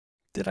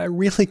Did I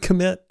really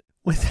commit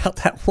without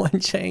that one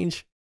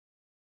change?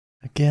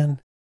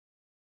 Again,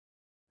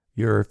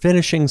 you're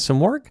finishing some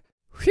work.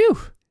 Phew!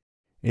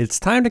 It's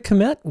time to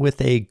commit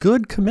with a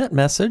good commit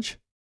message.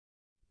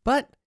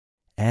 But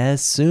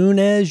as soon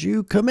as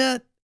you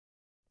commit,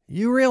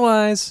 you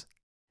realize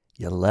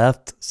you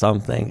left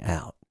something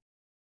out.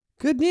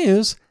 Good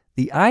news,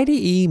 the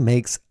IDE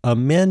makes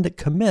amend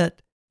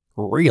commit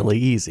really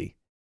easy.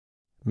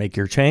 Make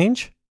your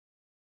change.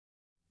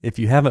 If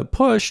you haven't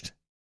pushed,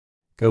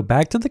 go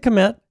back to the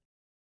commit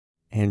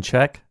and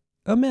check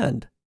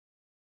amend.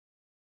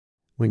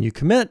 When you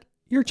commit,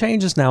 your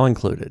change is now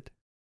included.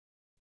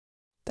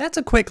 That's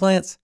a quick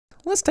glance.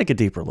 Let's take a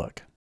deeper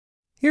look.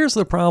 Here's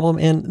the problem,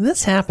 and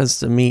this happens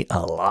to me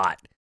a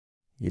lot.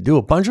 You do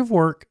a bunch of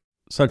work,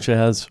 such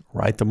as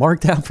write the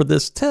markdown for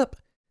this tip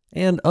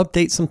and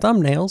update some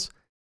thumbnails.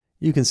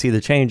 You can see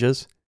the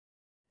changes.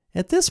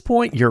 At this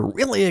point, you're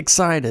really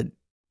excited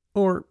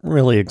or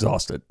really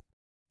exhausted.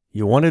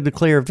 You want to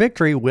declare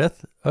victory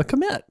with a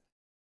commit.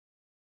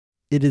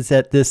 It is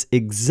at this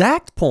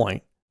exact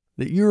point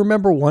that you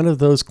remember one of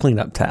those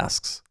cleanup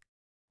tasks.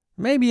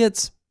 Maybe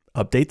it's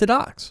update the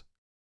docs.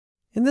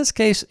 In this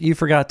case, you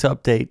forgot to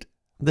update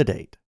the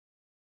date.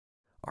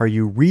 Are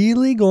you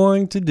really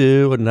going to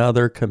do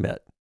another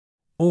commit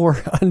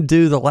or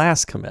undo the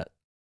last commit?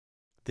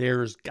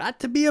 There's got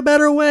to be a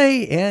better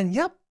way, and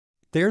yep,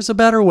 there's a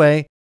better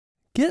way.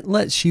 Git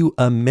lets you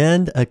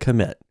amend a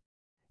commit.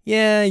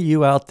 Yeah,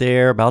 you out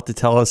there about to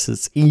tell us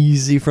it's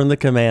easy from the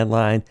command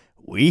line.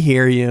 We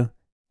hear you.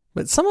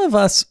 But some of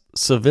us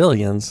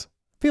civilians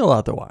feel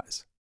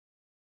otherwise.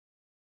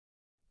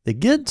 The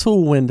Git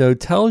tool window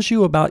tells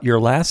you about your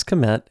last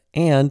commit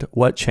and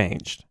what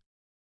changed.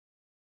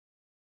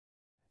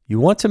 You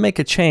want to make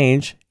a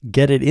change,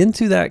 get it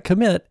into that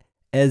commit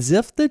as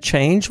if the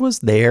change was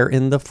there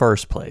in the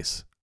first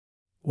place.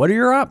 What are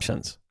your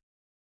options?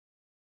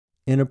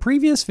 In a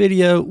previous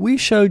video, we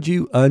showed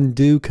you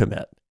undo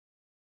commit.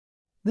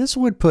 This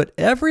would put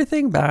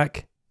everything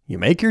back, you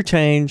make your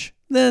change,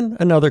 then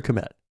another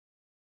commit.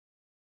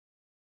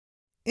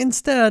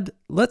 Instead,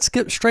 let's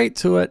skip straight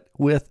to it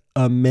with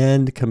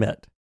amend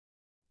commit.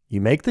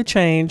 You make the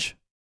change.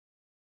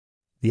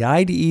 The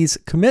IDE's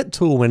commit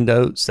tool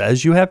window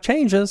says you have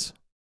changes.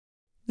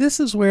 This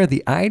is where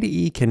the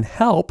IDE can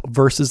help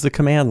versus the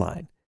command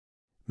line.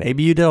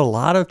 Maybe you did a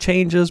lot of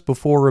changes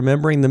before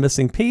remembering the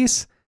missing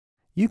piece.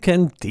 You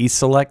can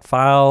deselect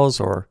files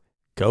or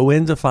go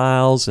into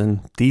files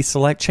and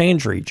deselect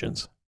change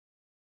regions.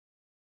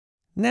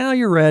 Now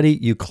you're ready,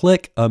 you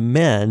click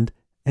amend,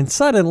 and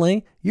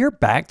suddenly you're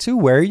back to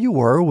where you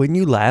were when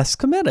you last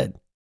committed.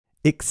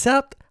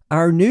 Except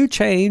our new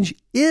change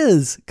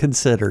is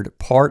considered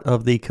part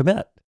of the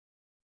commit.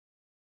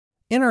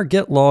 In our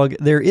Git log,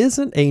 there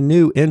isn't a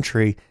new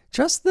entry,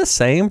 just the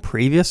same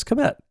previous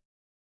commit.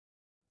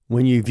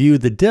 When you view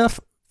the diff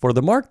for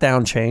the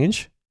markdown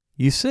change,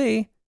 you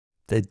see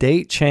the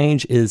date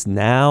change is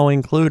now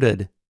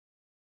included.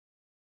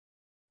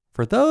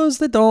 For those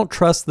that don't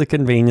trust the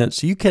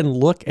convenience, you can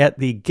look at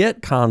the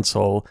Git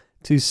console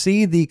to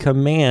see the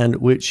command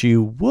which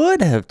you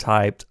would have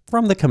typed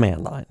from the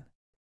command line.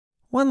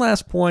 One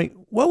last point,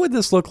 what would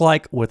this look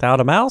like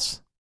without a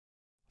mouse?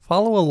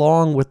 Follow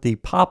along with the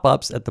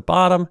pop-ups at the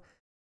bottom.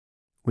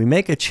 We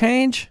make a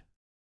change,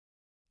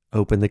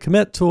 open the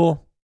commit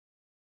tool,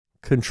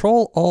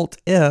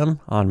 Control-Alt-M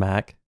on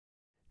Mac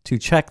to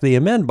check the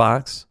amend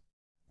box,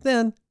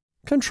 then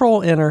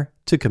Control-Enter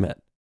to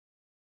commit.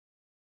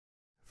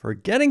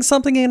 Forgetting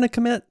something in a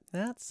commit,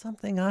 that's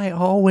something I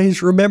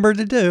always remember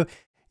to do.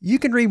 You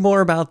can read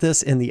more about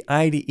this in the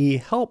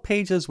IDE help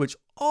pages, which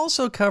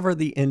also cover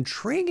the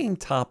intriguing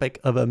topic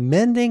of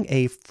amending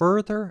a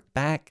further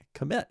back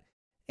commit.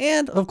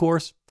 And of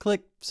course,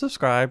 click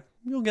subscribe.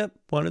 You'll get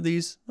one of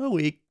these a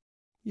week,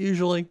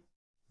 usually,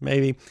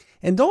 maybe.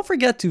 And don't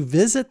forget to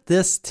visit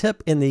this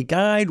tip in the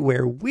guide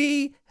where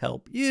we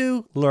help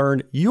you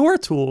learn your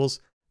tools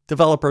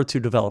developer to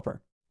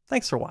developer.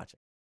 Thanks for watching.